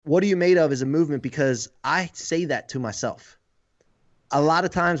what are you made of is a movement because I say that to myself. A lot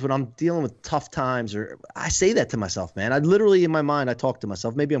of times when I'm dealing with tough times, or I say that to myself, man. I literally, in my mind, I talk to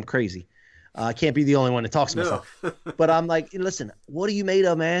myself. Maybe I'm crazy. I can't be the only one that talks to myself. But I'm like, listen, what are you made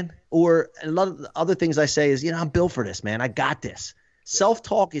of, man? Or a lot of the other things I say is, I'm built for this, man. I got this.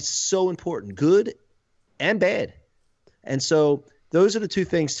 Self-talk is so important, good and bad. And so those are the two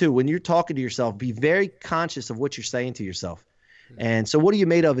things, too. When you're talking to yourself, be very conscious of what you're saying to yourself. And so what are you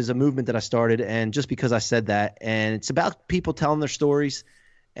made of is a movement that I started, and just because I said that, and it's about people telling their stories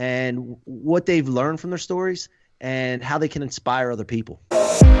and what they've learned from their stories and how they can inspire other people.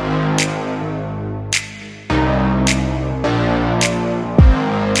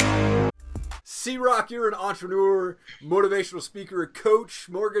 C-Roc, you're an entrepreneur, motivational speaker, a coach,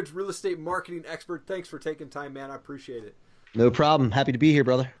 mortgage, real estate marketing expert. Thanks for taking time, man. I appreciate it. No problem. Happy to be here,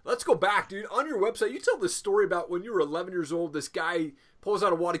 brother. Let's go back, dude. On your website, you tell this story about when you were 11 years old, this guy pulls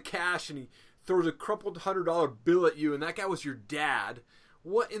out a wad of cash and he throws a crumpled $100 bill at you, and that guy was your dad.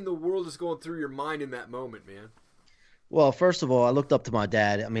 What in the world is going through your mind in that moment, man? Well, first of all, I looked up to my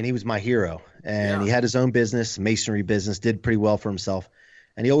dad. I mean, he was my hero, and he had his own business, masonry business, did pretty well for himself.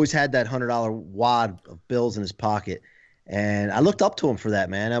 And he always had that $100 wad of bills in his pocket. And I looked up to him for that,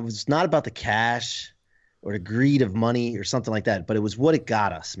 man. It was not about the cash or the greed of money or something like that, but it was what it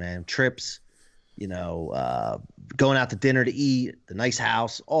got us, man. Trips, going out to dinner to eat, the nice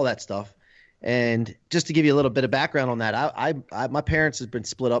house, all that stuff. And just to give you a little bit of background on that, I my parents have been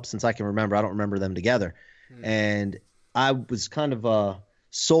split up since I can remember. I don't remember them together. And I was kind of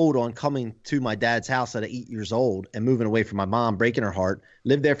sold on coming to my dad's house at 8 years old and moving away from my mom, breaking her heart.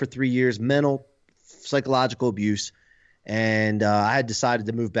 Lived there for 3 years, mental, psychological abuse. And I had decided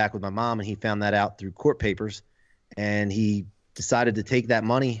to move back with my mom, and he found that out through court papers. And he decided to take that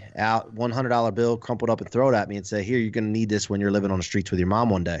money out, $100 bill, crumpled up and throw it at me and say, here, you're going to need this when you're living on the streets with your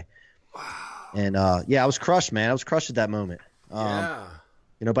mom one day. Wow. And I was crushed, man. I was crushed at that moment.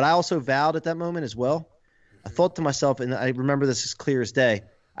 But I also vowed at that moment as well. I thought to myself, and I remember this as clear as day,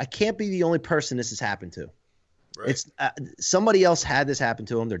 I can't be the only person this has happened to. Right. It's somebody else had this happen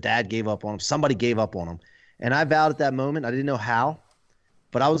to them. Their dad gave up on them. Somebody gave up on them. And I vowed at that moment, I didn't know how,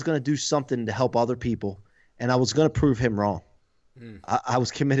 but I was going to do something to help other people, and I was going to prove him wrong. I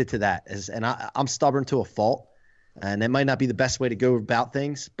was committed to that. I'm stubborn to a fault, and it might not be the best way to go about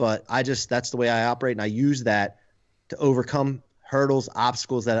things, but that's the way I operate, and I use that to overcome hurdles,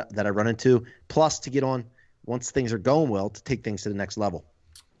 obstacles that I run into, plus to get on, once things are going well, to take things to the next level.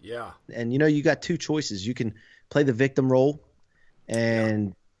 Yeah. And, you got two choices. You can play the victim role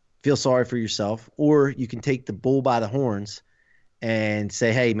and feel sorry for yourself, or you can take the bull by the horns and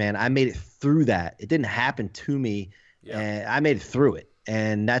say, hey, man, I made it through that. It didn't happen to me, and I made it through it.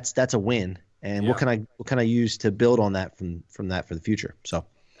 And that's a win. And what can I use to build on that from that for the future? So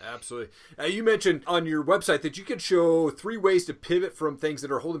absolutely. You mentioned on your website that you could show 3 ways to pivot from things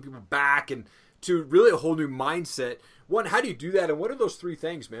that are holding people back and to really a whole new mindset. One, how do you do that? And what are those 3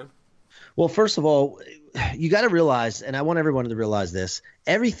 things, man? Well, first of all, you got to realize, and I want everyone to realize this,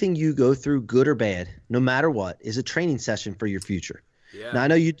 everything you go through, good or bad, no matter what, is a training session for your future. Yeah. Now, I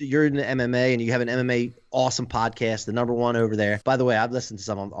know you're in the MMA, and you have an MMA awesome podcast, the #1 over there. By the way, I've listened to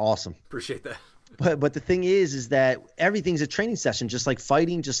some of them. Awesome. Appreciate that. But the thing is that everything's a training session, just like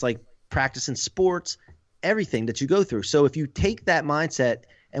fighting, just like practicing sports, everything that you go through. So if you take that mindset,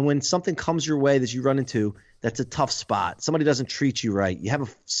 and when something comes your way that you run into, that's a tough spot, somebody doesn't treat you right, you have a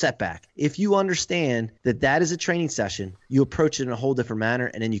setback. If you understand that is a training session, you approach it in a whole different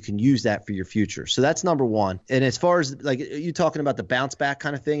manner, and then you can use that for your future. So that's #1. And as far as like you talking about the bounce back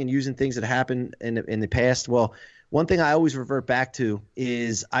kind of thing and using things that happened in the past, well, one thing I always revert back to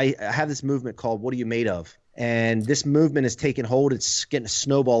is I have this movement called What Are You Made Of? And this movement is taking hold. It's getting a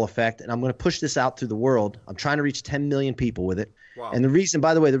snowball effect, and I'm going to push this out through the world. I'm trying to reach 10 million people with it. Wow. And the reason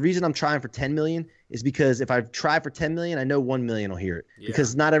I'm trying for 10 million is because if I try for 10 million, I know 1 million will hear it,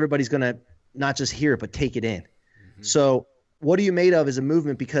 because not everybody's going to not just hear it, but take it in. So what are you made of is a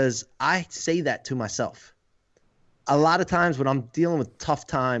movement because I say that to myself. A lot of times when I'm dealing with tough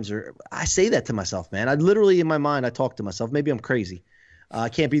times, or I say that to myself, man. I literally, in my mind, I talk to myself. Maybe I'm crazy. I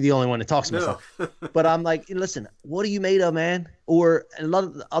can't be the only one that talks to myself. But I'm like, listen, what are you made of, man? Or a lot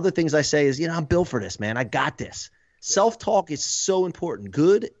of the other things I say is, I'm built for this, man. I got this. Self-talk is so important,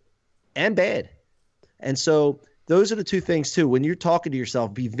 good and bad. And so those are the two things, too. When you're talking to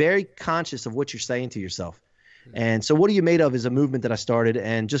yourself, be very conscious of what you're saying to yourself. And so what are you made of is a movement that I started,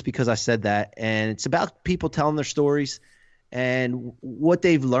 and just because I said that, and it's about people telling their stories and what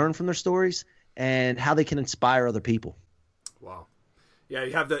they've learned from their stories and how they can inspire other people. Wow. Yeah,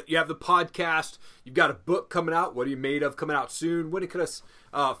 you have the podcast. You've got a book coming out. What Are You Made Of? Coming out soon. When can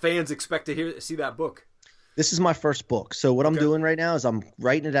fans expect to see that book? This is my first book. So what I'm doing right now is I'm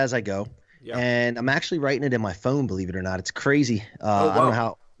writing it as I go. Yeah. And I'm actually writing it in my phone, believe it or not. It's crazy. Wow. I don't know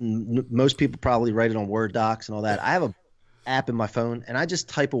how most people probably write it on Word docs and all that. I have an app in my phone, and I just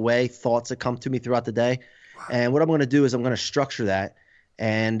type away thoughts that come to me throughout the day. Wow. And what I'm going to do is I'm going to structure that.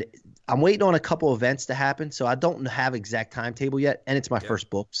 And I'm waiting on a couple events to happen, so I don't have exact timetable yet. And it's my first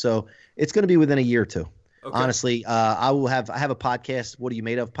book, so it's going to be within a year or two. Okay. Honestly, I have a podcast, What Are You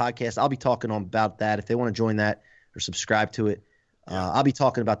Made Of podcast. I'll be talking about that. If they want to join that or subscribe to it, I'll be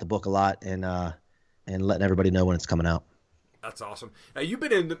talking about the book a lot and letting everybody know when it's coming out. That's awesome. Now, you've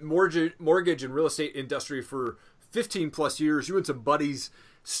been in the mortgage and real estate industry for 15 plus years. You and some buddies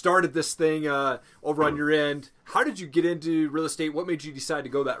started this thing over on your end. How did you get into real estate? What made you decide to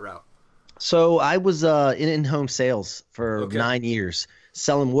go that route? So I was in home sales for 9 years,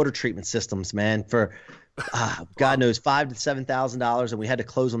 selling water treatment systems, man, for God knows $5,000 to $7,000, and we had to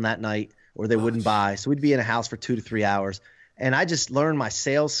close them that night or they wouldn't buy. So we'd be in a house for 2 to 3 hours, and I just learned my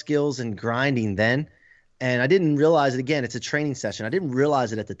sales skills and grinding then, and I didn't realize it. Again, it's a training session. I didn't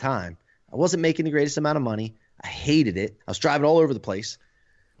realize it at the time. I wasn't making the greatest amount of money. I hated it. I was driving all over the place.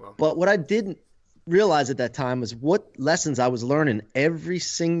 Wow. But what I didn't realize at that time was what lessons I was learning every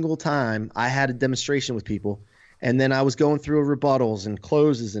single time I had a demonstration with people, and then I was going through rebuttals and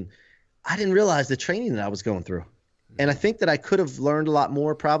closes, and I didn't realize the training that I was going through. And I think that I could have learned a lot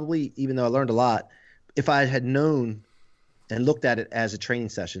more, probably, even though I learned a lot, if I had known and looked at it as a training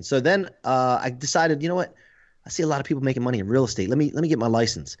session. So then I decided, you know what? I see a lot of people making money in real estate. Let me get my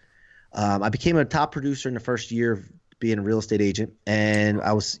license. I became a top producer in the first year of being a real estate agent, and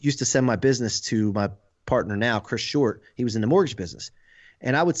I used to send my business to my partner now, Chris Short. He was in the mortgage business,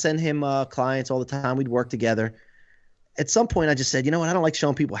 and I would send him clients all the time. We'd work together. At some point, I just said, you know what? I don't like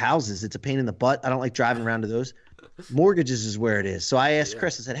showing people houses. It's a pain in the butt. I don't like driving around to those. Mortgages is where it is. So I asked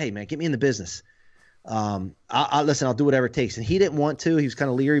Chris, I said, hey, man, get me in the business. Listen, I'll do whatever it takes. And he didn't want to. He was kind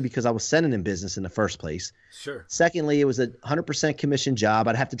of leery because I was sending him business in the first place. Sure. Secondly, it was a 100% commission job.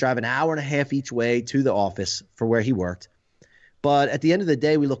 I'd have to drive an hour and a half each way to the office for where he worked. But at the end of the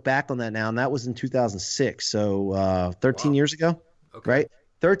day, we look back on that now, and that was in 2006. So 13 years ago, right?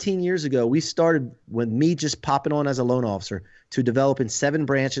 13 years ago, we started with me just popping on as a loan officer to developing 7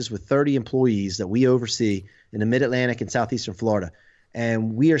 branches with 30 employees that we oversee in the Mid-Atlantic and Southeastern Florida.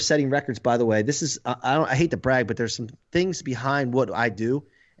 And we are setting records, by the way. This is I hate to brag, but there's some things behind what I do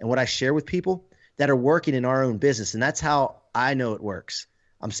and what I share with people that are working in our own business. And that's how I know it works.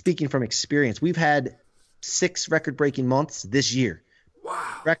 I'm speaking from experience. We've had 6 record-breaking months this year.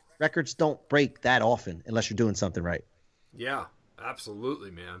 Wow. Records don't break that often unless you're doing something right. Yeah,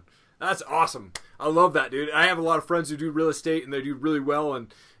 absolutely, man. That's awesome. I love that, dude. I have a lot of friends who do real estate, and they do really well.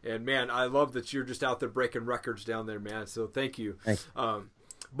 And man, I love that you're just out there breaking records down there, man. So thank you. Thanks.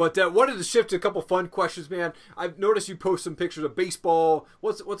 But wanted to shift to a couple fun questions, man. I've noticed you post some pictures of baseball.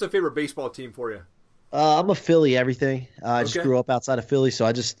 What's a favorite baseball team for you? I'm a Philly everything. I just grew up outside of Philly,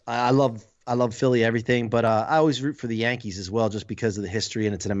 so I love Philly everything. But I always root for the Yankees as well, just because of the history,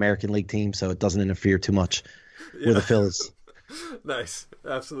 and it's an American League team, so it doesn't interfere too much with the Phillies. Nice,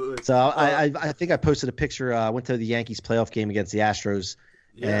 absolutely. So I think I posted a picture. I went to the Yankees playoff game against the Astros,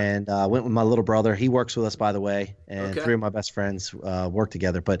 and went with my little brother. He works with us, by the way, and 3 of my best friends work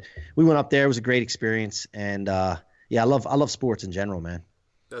together. But we went up there. It was a great experience, and I love sports in general, man.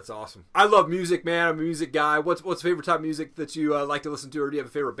 That's awesome. I love music, man. I'm a music guy. What's the favorite type of music that you like to listen to, or do you have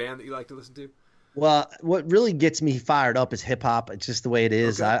a favorite band that you like to listen to? Well, what really gets me fired up is hip hop. It's just the way it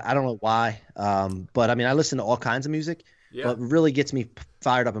is. I don't know why, but I mean, I listen to all kinds of music. Yeah. What really gets me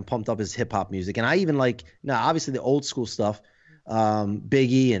fired up and pumped up is hip hop music. And I even like, now obviously the old school stuff,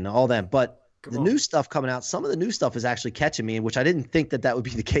 Biggie and all that, but new stuff coming out, some of the new stuff is actually catching me, which I didn't think that would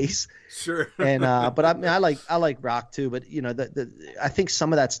be the case. Sure. And, but I mean, I like rock too, but you know, I think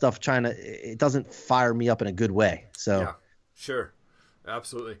some of that stuff it doesn't fire me up in a good way. So yeah, sure.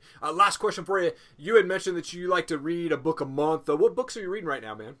 Absolutely. Last question for you. You had mentioned that you like to read a book a month. What books are you reading right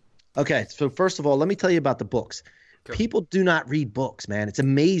now, man? Okay. So first of all, let me tell you about the books. Okay. People do not read books, man. It's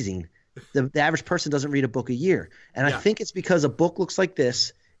amazing. The average person doesn't read a book a year. And I think it's because a book looks like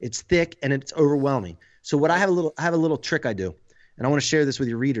this. It's thick and it's overwhelming. So what I have a little trick I do. And I want to share this with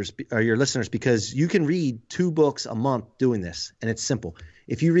your readers or your listeners, because you can read 2 books a month doing this. And it's simple.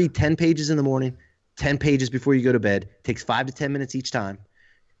 If you read 10 pages in the morning, 10 pages before you go to bed, takes 5 to 10 minutes each time.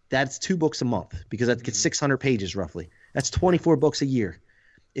 That's 2 books a month, because that gets 600 pages roughly. That's 24 books a year.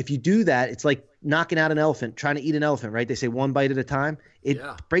 If you do that, it's like knocking out an elephant, trying to eat an elephant, right? They say 1 bite at a time. It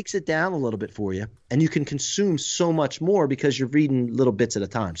breaks it down a little bit for you, and you can consume so much more because you're reading little bits at a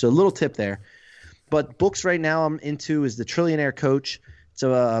time. So a little tip there. But books right now I'm into is The Trillionaire Coach.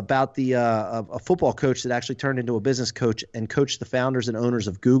 So about a football coach that actually turned into a business coach and coached the founders and owners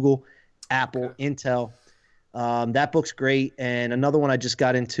of Google, Apple, Intel. That book's great. And another one I just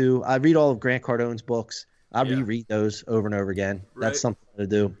got into, I read all of Grant Cardone's books. I reread those over and over again. Right. That's something to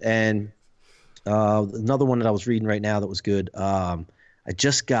do. And another one that I was reading right now that was good, I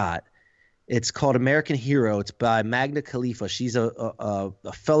just got. It's called American Hero. It's by Magna Khalifa. She's a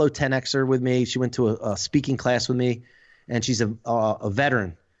fellow 10Xer with me. She went to a speaking class with me, and she's a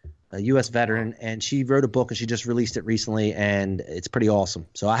veteran, a U.S. veteran, and she wrote a book, and she just released it recently, and it's pretty awesome.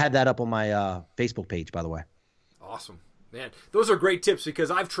 So I had that up on my Facebook page, by the way. Awesome. Man, those are great tips,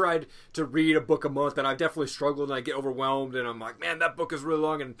 because I've tried to read a book a month, and I've definitely struggled, and I get overwhelmed, and I'm like, man, that book is really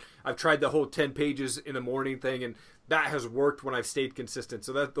long, and I've tried the whole 10 pages in the morning thing, and that has worked when I've stayed consistent.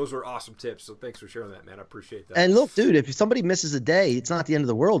 So those are awesome tips. So thanks for sharing that, man. I appreciate that. And look, dude, if somebody misses a day, it's not the end of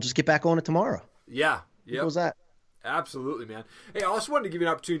the world. Just get back on it tomorrow. Yeah. Yep. What was that? Absolutely, man. Hey, I also wanted to give you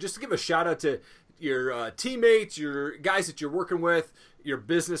an opportunity just to give a shout out to your teammates, your guys that you're working with, your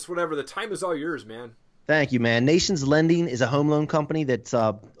business, whatever. The time is all yours, man. Thank you, man. Nations Lending is a home loan company that's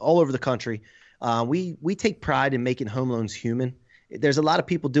all over the country. We take pride in making home loans human. There's a lot of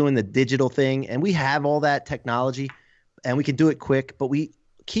people doing the digital thing, and we have all that technology, and we can do it quick, but we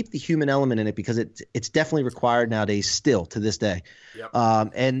keep the human element in it because it's definitely required nowadays still to this day. Yep.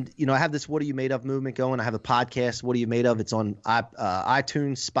 And, I have this What Are You Made Of movement going. I have a podcast, What Are You Made Of? It's on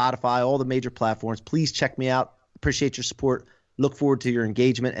iTunes, Spotify, all the major platforms. Please check me out. Appreciate your support. Look forward to your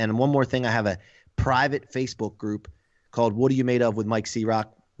engagement. And one more thing, I have a private Facebook group called What Are You Made Of with Mike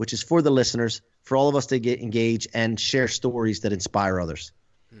C-Roc, which is for the listeners, for all of us to get engaged and share stories that inspire others.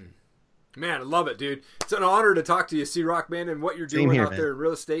 Man, I love it, dude. It's an honor to talk to you, C-Roc, man, and what you're doing out there in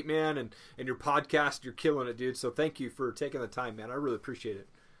real estate, man, and your podcast. You're killing it, dude. So thank you for taking the time, man. I really appreciate it.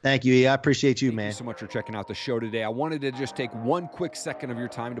 Thank you, E. I appreciate you, man. Thank you so much for checking out the show today. I wanted to just take one quick second of your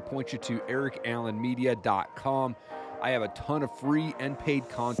time to point you to ericallenmedia.com. I have a ton of free and paid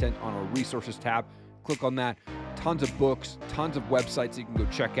content on our resources tab. Click on that. Tons of books, tons of websites you can go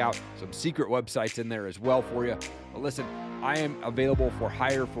check out. Some secret websites in there as well for you. But listen, I am available for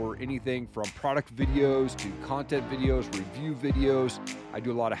hire for anything from product videos to content videos, review videos. I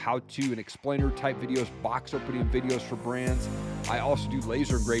do a lot of how-to and explainer type videos, box opening videos for brands. I also do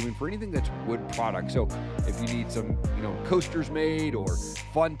laser engraving for anything that's wood product. So if you need some, coasters made or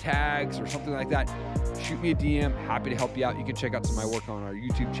fun tags or something like that, shoot me a DM. Happy to help you out. You can check out some of my work on our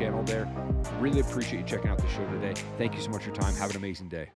YouTube channel there. Really appreciate you checking out the show today. Thank you so much for your time. Have an amazing day.